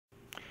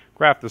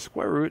graph the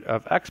square root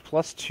of x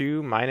plus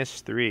 2 minus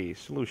 3.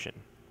 Solution.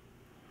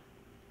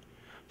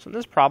 So in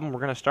this problem, we're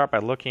going to start by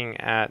looking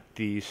at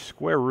the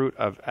square root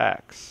of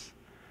x.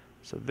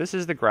 So this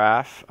is the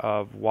graph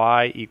of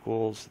y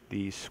equals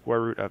the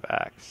square root of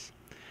x.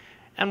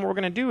 And what we're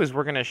going to do is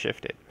we're going to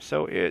shift it.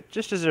 So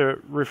just as a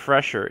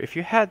refresher, if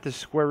you had the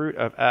square root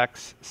of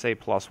x, say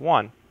plus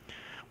 1,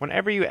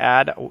 whenever you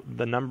add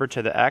the number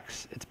to the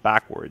x, it's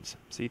backwards.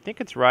 So you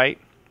think it's right,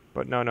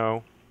 but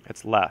no,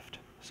 it's left.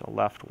 So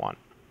left 1.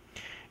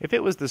 If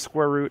it was the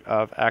square root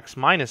of x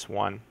minus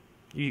 1,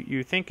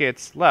 you think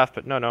it's left,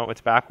 but no,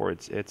 it's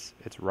backwards. It's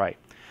right.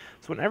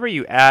 So whenever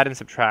you add and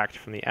subtract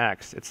from the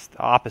x, it's the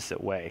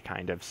opposite way,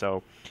 kind of.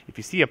 So if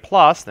you see a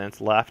plus, then it's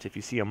left. If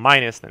you see a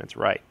minus, then it's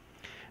right.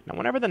 Now,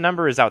 whenever the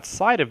number is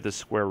outside of the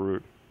square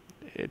root,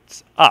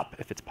 it's up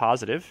if it's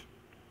positive.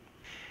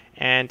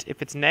 And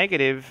if it's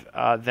negative,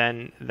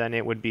 then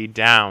it would be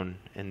down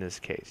in this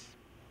case.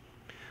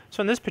 So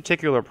in this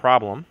particular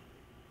problem,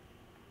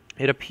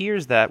 it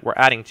appears that we're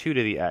adding 2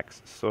 to the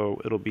x. So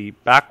it'll be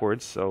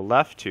backwards, so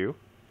left 2.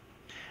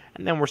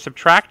 And then we're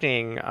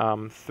subtracting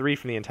 3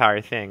 from the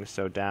entire thing,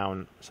 so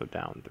down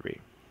 3.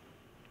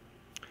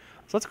 So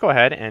let's go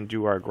ahead and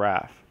do our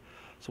graph.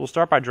 So we'll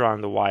start by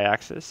drawing the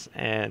y-axis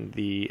and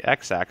the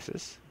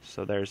x-axis.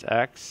 So there's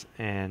x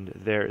and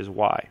there is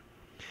y.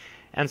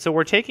 And so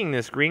we're taking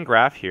this green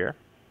graph here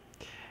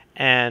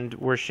and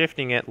we're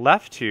shifting it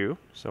left 2,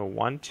 so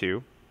 1,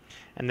 2,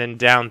 and then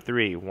down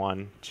 3,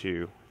 1,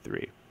 2,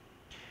 3.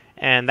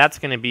 And that's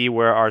going to be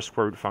where our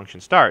square root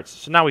function starts.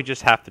 So now we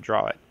just have to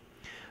draw it.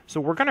 So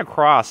we're going to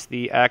cross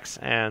the x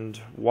and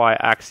y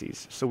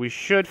axes. So we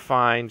should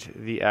find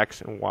the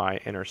x and y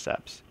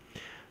intercepts.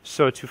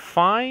 So to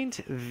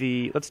find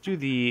let's go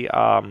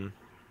ahead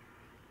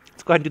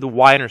and do the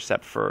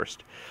y-intercept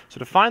first. So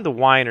to find the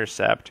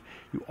y-intercept,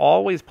 you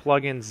always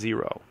plug in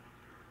 0,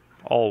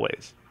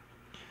 always,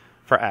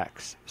 for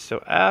x.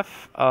 So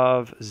f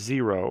of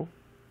 0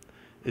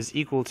 is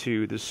equal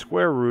to the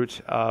square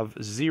root of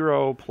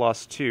 0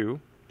 plus 2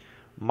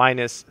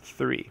 minus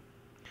 3.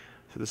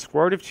 So the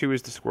square root of 2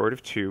 is the square root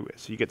of 2,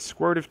 so you get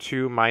square root of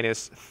 2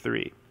 minus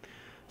 3.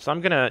 So I'm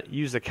going to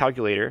use the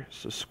calculator,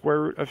 so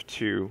square root of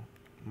 2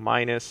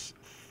 minus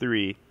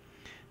 3,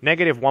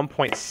 negative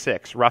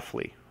 1.6,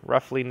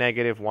 roughly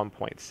negative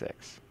 1.6.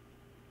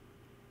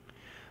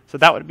 So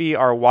that would be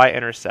our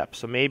y-intercept.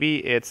 So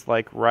maybe it's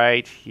like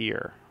right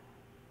here.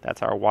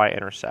 That's our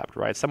y-intercept,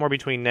 right? Somewhere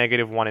between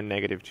negative 1 and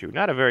negative 2.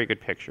 Not a very good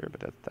picture,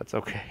 but that's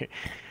okay.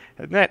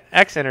 And that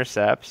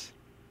x-intercepts,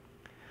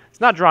 it's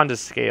not drawn to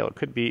scale. It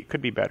could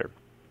be better.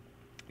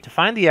 To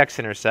find the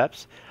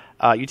x-intercepts,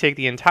 you take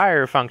the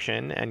entire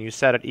function and you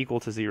set it equal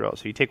to 0.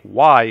 So you take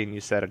y and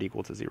you set it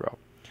equal to 0.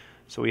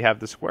 So we have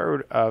the square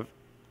root of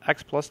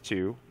x plus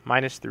 2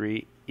 minus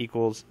 3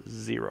 equals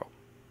 0.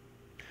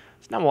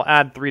 So now we'll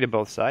add 3 to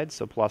both sides.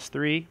 So plus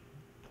 3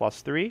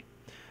 plus 3.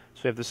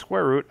 So we have the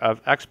square root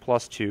of x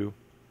plus 2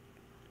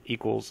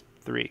 equals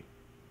 3.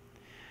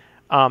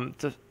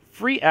 To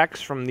free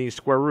x from these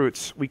square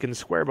roots, we can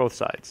square both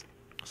sides.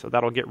 So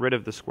that'll get rid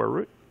of the square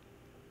root.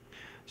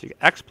 So you get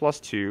x plus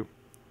 2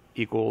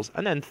 equals,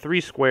 and then 3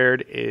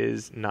 squared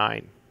is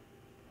 9.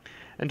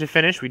 And to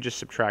finish, we just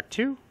subtract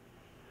 2.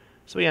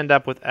 So we end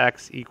up with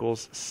x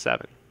equals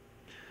 7.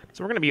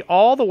 So we're going to be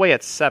all the way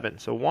at 7.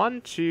 So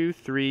 1, 2,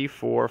 3,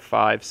 4,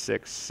 5,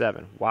 6,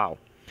 7. Wow.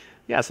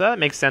 Yeah, so that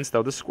makes sense,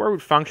 though. The square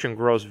root function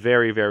grows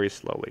very, very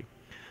slowly.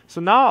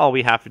 So now all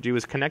we have to do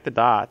is connect the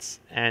dots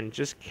and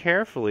just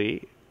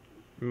carefully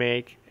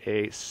make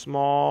a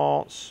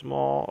small,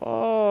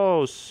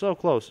 oh, so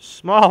close,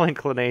 small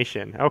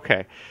inclination.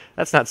 Okay,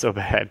 that's not so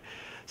bad.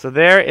 So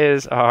there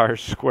is our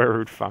square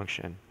root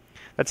function.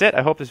 That's it.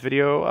 I hope this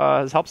video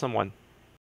has helped someone.